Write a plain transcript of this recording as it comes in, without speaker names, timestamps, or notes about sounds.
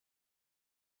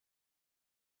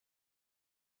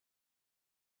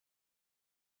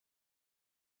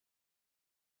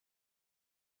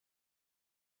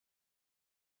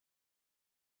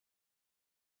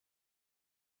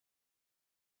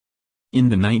In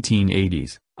the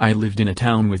 1980s, I lived in a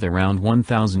town with around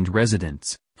 1,000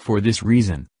 residents. For this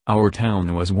reason, our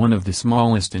town was one of the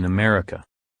smallest in America.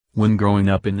 When growing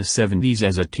up in the 70s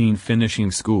as a teen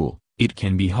finishing school, it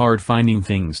can be hard finding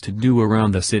things to do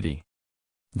around the city.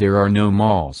 There are no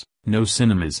malls, no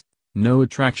cinemas, no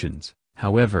attractions.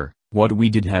 However, what we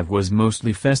did have was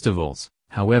mostly festivals.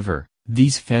 However,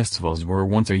 these festivals were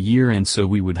once a year and so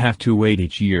we would have to wait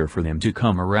each year for them to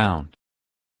come around.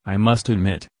 I must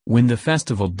admit, when the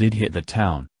festival did hit the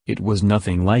town, it was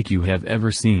nothing like you have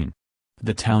ever seen.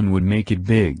 The town would make it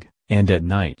big, and at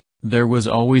night, there was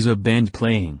always a band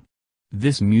playing.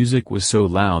 This music was so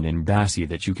loud and bassy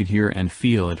that you could hear and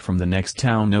feel it from the next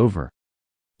town over.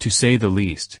 To say the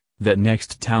least, that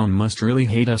next town must really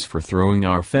hate us for throwing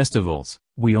our festivals.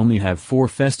 We only have 4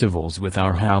 festivals with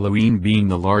our Halloween being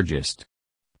the largest.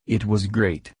 It was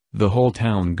great, the whole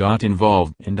town got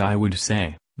involved and I would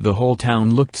say, the whole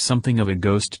town looked something of a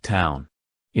ghost town.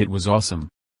 It was awesome.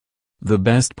 The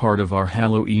best part of our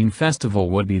Halloween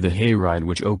festival would be the Hayride,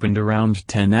 which opened around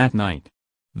 10 at night.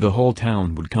 The whole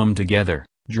town would come together,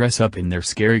 dress up in their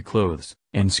scary clothes,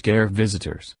 and scare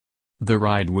visitors. The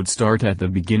ride would start at the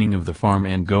beginning of the farm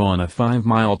and go on a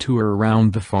 5-mile tour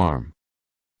around the farm.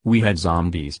 We had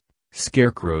zombies,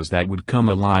 scarecrows that would come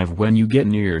alive when you get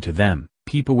near to them,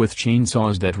 people with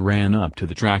chainsaws that ran up to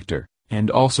the tractor, and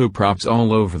also props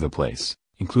all over the place,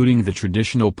 including the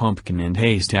traditional pumpkin and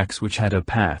haystacks which had a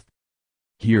path.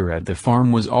 Here at the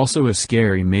farm was also a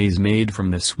scary maze made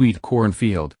from the sweet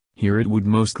cornfield. Here it would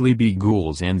mostly be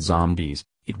ghouls and zombies.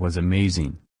 It was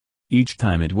amazing. Each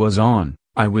time it was on,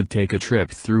 I would take a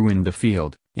trip through in the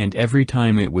field, and every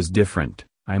time it was different.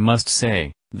 I must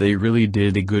say, they really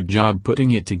did a good job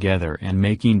putting it together and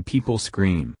making people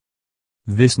scream.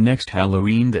 This next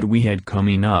Halloween that we had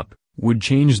coming up, would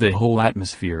change the whole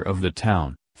atmosphere of the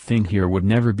town. Thing here would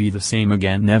never be the same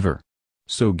again, never.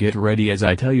 So get ready as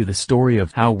I tell you the story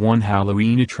of how one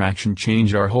Halloween attraction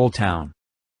changed our whole town.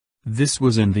 This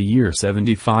was in the year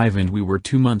 75 and we were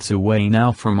 2 months away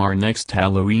now from our next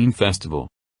Halloween festival.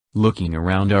 Looking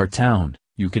around our town,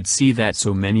 you could see that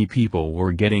so many people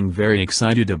were getting very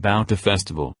excited about the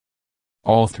festival.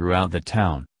 All throughout the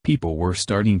town, people were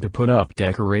starting to put up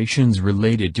decorations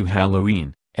related to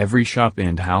Halloween. Every shop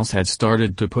and house had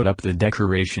started to put up the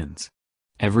decorations.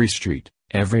 Every street,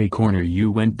 every corner you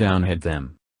went down had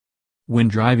them. When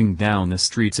driving down the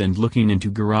streets and looking into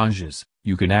garages,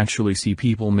 you could actually see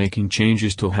people making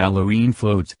changes to Halloween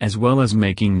floats as well as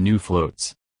making new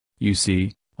floats. You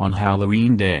see, on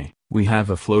Halloween Day, we have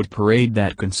a float parade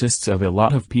that consists of a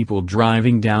lot of people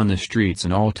driving down the streets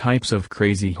and all types of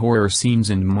crazy horror scenes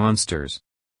and monsters.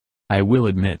 I will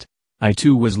admit, I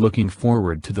too was looking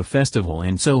forward to the festival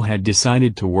and so had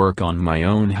decided to work on my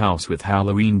own house with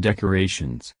Halloween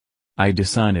decorations. I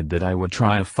decided that I would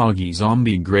try a foggy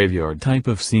zombie graveyard type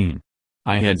of scene.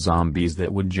 I had zombies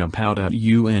that would jump out at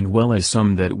you and well as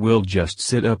some that will just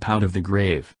sit up out of the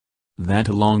grave. That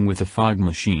along with a fog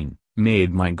machine,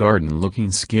 made my garden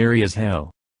looking scary as hell.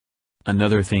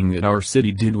 Another thing that our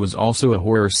city did was also a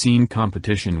horror scene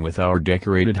competition with our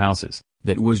decorated houses,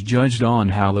 that was judged on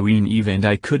Halloween Eve and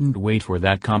I couldn't wait for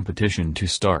that competition to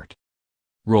start.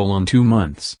 Roll on 2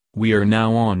 months, we are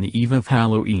now on the eve of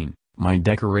Halloween, my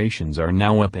decorations are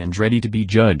now up and ready to be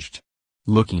judged.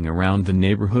 Looking around the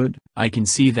neighborhood, I can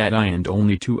see that I and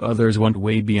only 2 others went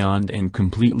way beyond and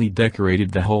completely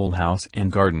decorated the whole house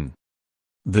and garden.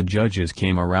 The judges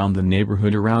came around the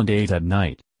neighborhood around 8 at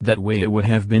night, that way it would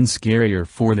have been scarier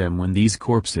for them when these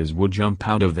corpses would jump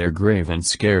out of their grave and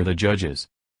scare the judges.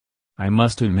 I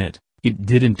must admit, it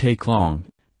didn't take long.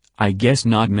 I guess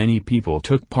not many people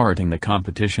took part in the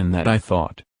competition that I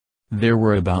thought. There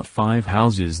were about 5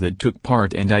 houses that took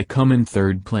part and I come in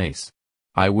 3rd place.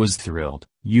 I was thrilled.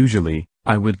 Usually,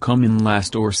 I would come in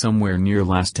last or somewhere near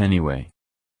last anyway.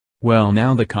 Well,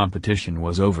 now the competition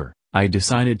was over, I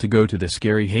decided to go to the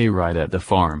scary hayride at the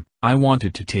farm. I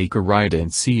wanted to take a ride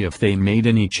and see if they made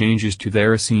any changes to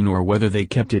their scene or whether they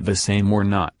kept it the same or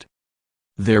not.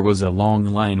 There was a long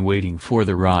line waiting for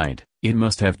the ride. It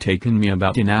must have taken me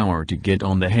about an hour to get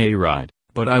on the hayride,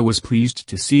 but I was pleased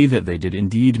to see that they did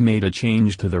indeed made a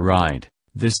change to the ride.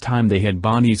 This time they had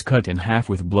bodies cut in half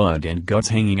with blood and guts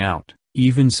hanging out,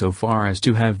 even so far as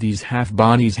to have these half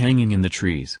bodies hanging in the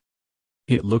trees.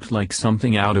 It looked like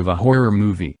something out of a horror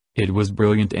movie. It was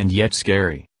brilliant and yet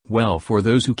scary, well for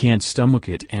those who can't stomach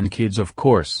it and kids of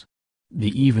course. They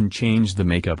even changed the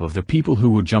makeup of the people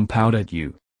who would jump out at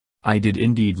you. I did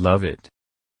indeed love it.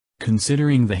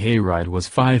 Considering the hayride was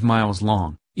 5 miles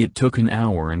long, it took an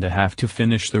hour and a half to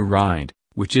finish the ride,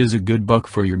 which is a good buck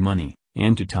for your money,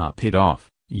 and to top it off,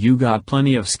 you got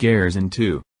plenty of scares in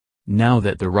too. Now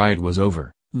that the ride was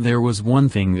over, there was one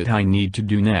thing that I need to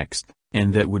do next,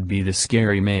 and that would be the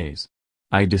scary maze.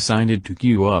 I decided to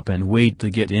queue up and wait to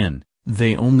get in.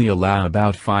 They only allow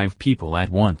about 5 people at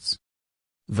once.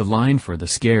 The line for the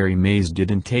scary maze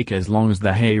didn't take as long as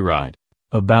the hayride.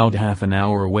 About half an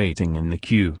hour waiting in the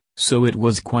queue, so it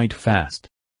was quite fast.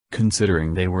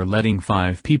 Considering they were letting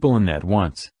 5 people in at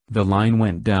once, the line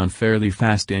went down fairly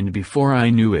fast, and before I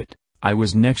knew it, I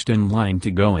was next in line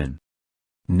to go in.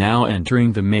 Now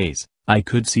entering the maze, I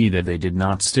could see that they did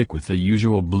not stick with the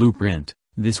usual blueprint.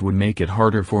 This would make it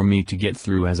harder for me to get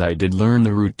through, as I did learn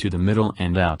the route to the middle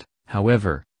and out.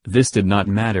 However, this did not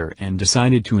matter, and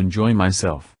decided to enjoy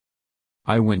myself.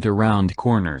 I went around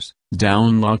corners,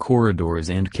 down long corridors,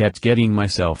 and kept getting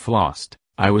myself lost.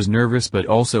 I was nervous but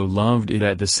also loved it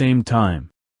at the same time.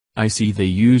 I see they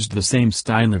used the same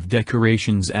style of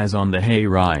decorations as on the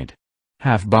hayride.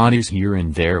 Half bodies here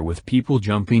and there with people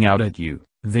jumping out at you.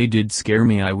 They did scare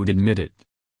me, I would admit it.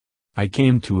 I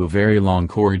came to a very long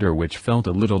corridor which felt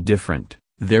a little different.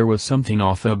 There was something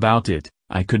off about it.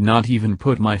 I could not even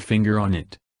put my finger on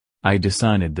it. I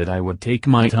decided that I would take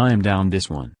my time down this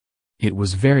one. It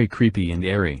was very creepy and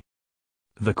airy.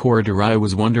 The corridor I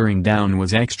was wandering down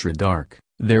was extra dark.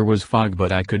 There was fog,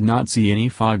 but I could not see any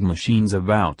fog machines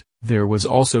about. There was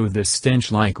also this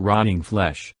stench like rotting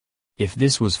flesh. If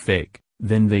this was fake,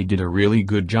 then they did a really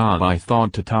good job, I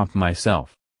thought to top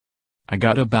myself. I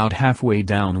got about halfway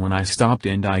down when I stopped,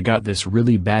 and I got this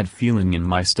really bad feeling in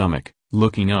my stomach.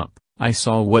 Looking up, I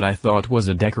saw what I thought was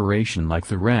a decoration like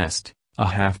the rest, a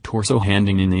half-torso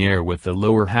hanging in the air with the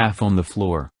lower half on the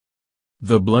floor.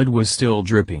 The blood was still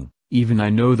dripping. Even I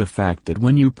know the fact that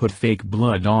when you put fake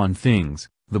blood on things,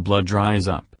 the blood dries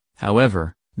up.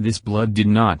 However, this blood did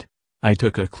not. I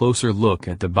took a closer look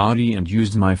at the body and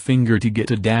used my finger to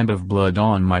get a dab of blood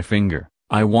on my finger.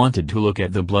 I wanted to look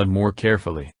at the blood more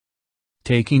carefully.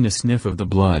 Taking a sniff of the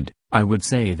blood, I would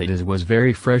say that it was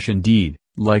very fresh indeed,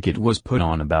 like it was put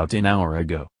on about an hour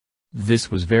ago.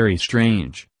 This was very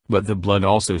strange, but the blood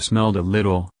also smelled a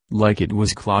little, like it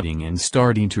was clotting and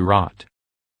starting to rot.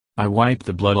 I wiped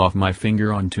the blood off my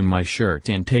finger onto my shirt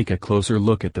and take a closer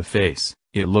look at the face.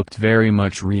 It looked very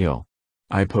much real.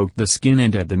 I poked the skin,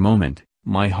 and at the moment,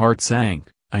 my heart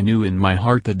sank. I knew in my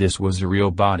heart that this was a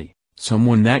real body,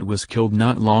 someone that was killed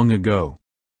not long ago.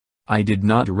 I did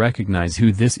not recognize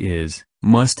who this is,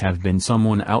 must have been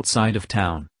someone outside of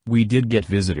town. We did get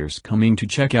visitors coming to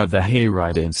check out the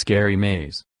hayride and scary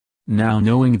maze. Now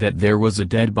knowing that there was a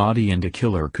dead body and a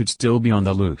killer could still be on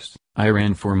the loose, I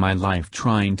ran for my life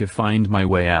trying to find my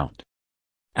way out.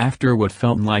 After what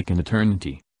felt like an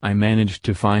eternity, I managed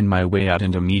to find my way out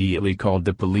and immediately called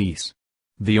the police.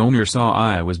 The owner saw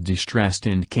I was distressed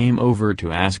and came over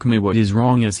to ask me what is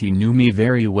wrong, as he knew me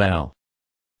very well.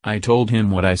 I told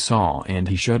him what I saw, and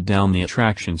he shut down the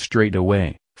attraction straight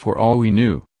away. For all we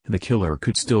knew, the killer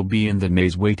could still be in the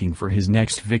maze waiting for his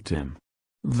next victim.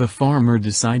 The farmer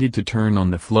decided to turn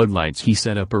on the floodlights he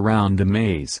set up around the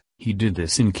maze. He did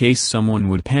this in case someone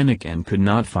would panic and could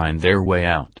not find their way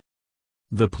out.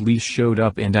 The police showed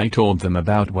up and I told them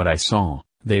about what I saw.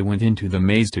 They went into the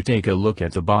maze to take a look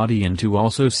at the body and to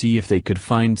also see if they could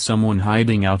find someone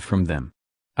hiding out from them.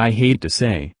 I hate to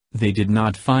say, they did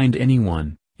not find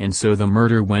anyone, and so the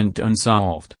murder went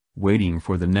unsolved, waiting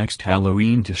for the next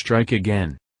Halloween to strike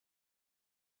again.